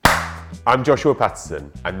I'm Joshua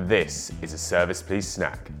Patterson, and this is a Service Please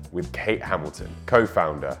Snack with Kate Hamilton,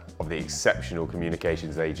 co-founder of the exceptional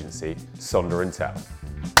communications agency Sonder Tell.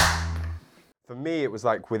 For me, it was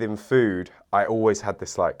like within food, I always had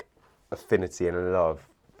this like affinity and a love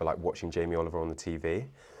for like watching Jamie Oliver on the TV,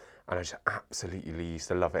 and I just absolutely used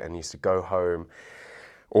to love it and used to go home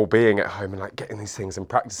or being at home and like getting these things and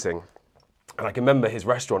practicing. And I can remember his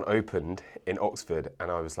restaurant opened in Oxford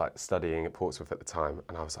and I was like studying at Portsmouth at the time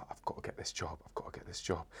and I was like, I've got to get this job, I've got to get this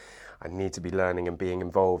job. I need to be learning and being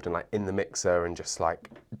involved and like in the mixer and just like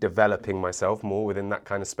developing myself more within that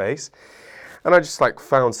kind of space. And I just like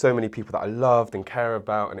found so many people that I loved and care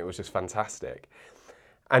about, and it was just fantastic.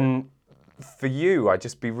 And for you, I'd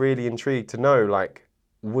just be really intrigued to know, like,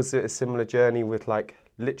 was it a similar journey with like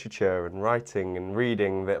literature and writing and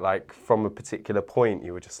reading that like from a particular point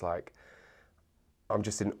you were just like, I'm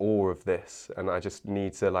just in awe of this and I just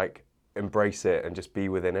need to like embrace it and just be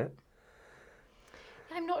within it?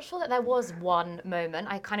 I'm not sure that there was one moment.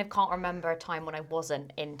 I kind of can't remember a time when I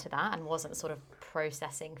wasn't into that and wasn't sort of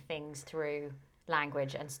processing things through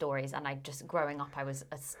language and stories. And I just, growing up, I was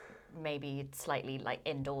maybe slightly like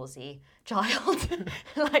indoorsy child,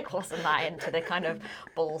 like wasn't that into the kind of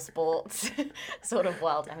ball sports sort of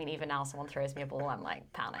world. I mean, even now someone throws me a ball, I'm like,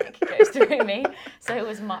 panic goes through me. So it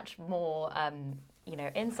was much more,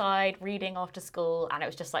 inside, reading after school, and it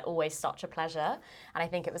was just like always such a pleasure. And I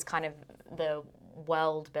think it was kind of the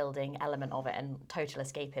world building element of it and total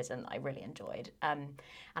escapism that I really enjoyed. And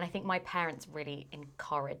I think my parents really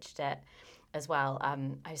encouraged it as well.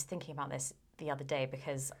 I was thinking about this the other day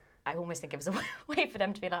because I almost think it was a way for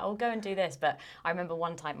them to be like, oh, go and do this. But I remember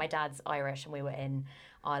one time, my dad's Irish and we were in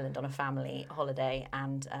Ireland on a family holiday,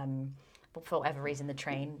 and for whatever reason the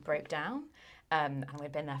train broke down, and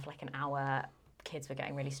we'd been there for like an hour. Kids were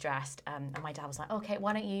getting really stressed, and my dad was like, okay,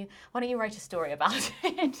 why don't you write a story about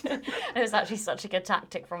it? And it was actually such a good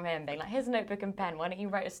tactic from him, being like, here's a notebook and pen, why don't you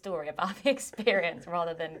write a story about the experience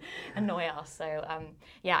rather than annoy us. So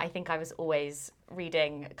I think I was always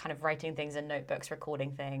reading, kind of writing things in notebooks, recording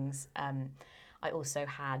things. I also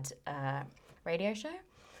had a radio show,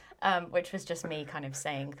 which was just me kind of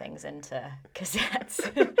saying things into cassettes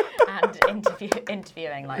and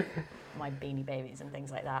interviewing like my Beanie Babies and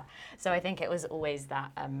things like that. So I think it was always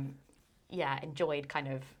that, enjoyed kind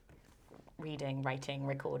of reading, writing,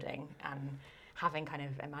 recording, and having kind of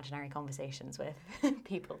imaginary conversations with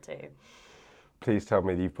people too. Please tell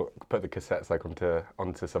me you put the cassettes like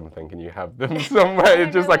onto something and you have them somewhere,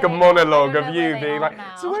 just like a monologue of you being like,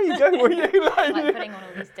 now. So where are you going? Were you like putting on all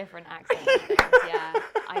these different accents and things, yeah.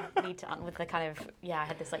 I need to, with the kind of, I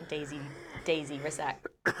had this like Daisy cassette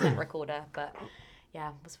recorder, but yeah,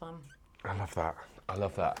 it was fun. I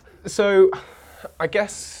love that. So I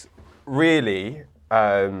guess really,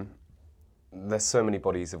 there's so many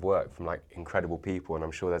bodies of work from like incredible people, and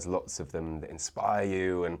I'm sure there's lots of them that inspire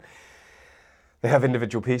you, and they have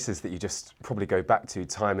individual pieces that you just probably go back to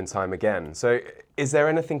time and time again. So is there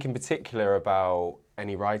anything in particular about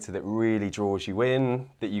any writer that really draws you in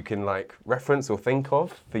that you can like reference or think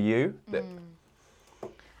of for you?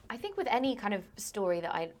 I think with any kind of story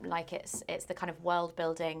that I like, it's the kind of world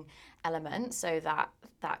building element. So that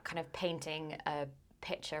kind of painting a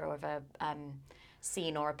picture of a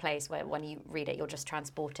scene or a place where when you read it, you're just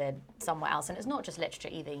transported somewhere else. And it's not just literature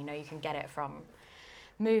either. You know, you can get it from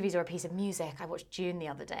movies or a piece of music. I watched Dune the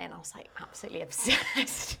other day and I was like absolutely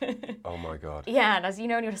obsessed. Oh my God. Yeah, and as you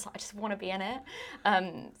know, and you're just like, I just want to be in it.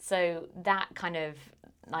 So that kind of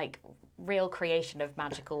like real creation of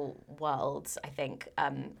magical worlds, I think,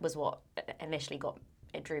 was what initially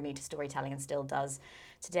drew me to storytelling and still does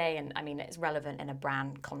today. And I mean, it's relevant in a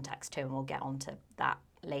brand context too, and we'll get onto that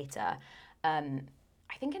later. I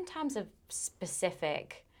think in terms of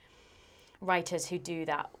specific writers who do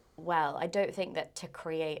that well, I don't think that to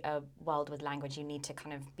create a world with language, you need to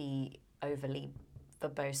kind of be overly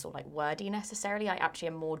verbose or like wordy necessarily. I actually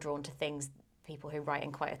am more drawn to people who write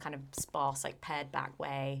in quite a kind of sparse, like pared back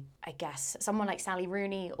way. I guess someone like Sally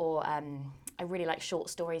Rooney, or I really like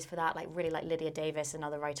short stories for that, like really like Lydia Davis,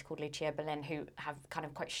 another writer called Lucia Berlin, who have kind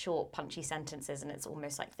of quite short, punchy sentences, and it's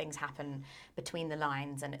almost like things happen between the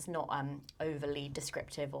lines, and it's not overly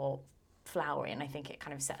descriptive or flowery, and I think it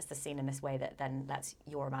kind of sets the scene in this way that then lets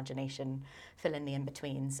your imagination fill in the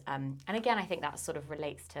in-betweens. And again, I think that sort of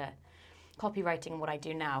relates to copywriting and what I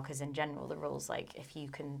do now, because in general the rules, like if you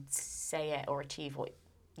can say it or achieve what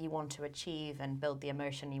you want to achieve and build the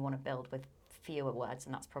emotion you want to build with fewer words,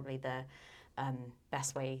 and that's probably the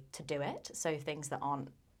best way to do it. So things that aren't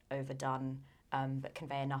overdone but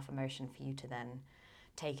convey enough emotion for you to then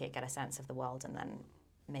take it, get a sense of the world, and then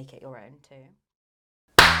make it your own too.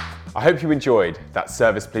 I hope you enjoyed that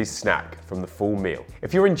Service Please snack from the full meal.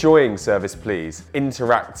 If you're enjoying Service Please,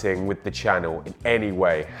 interacting with the channel in any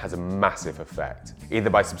way has a massive effect, either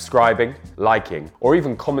by subscribing, liking, or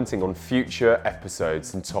even commenting on future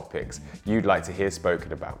episodes and topics you'd like to hear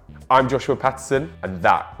spoken about. I'm Joshua Patterson, and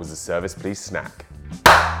that was a Service Please snack.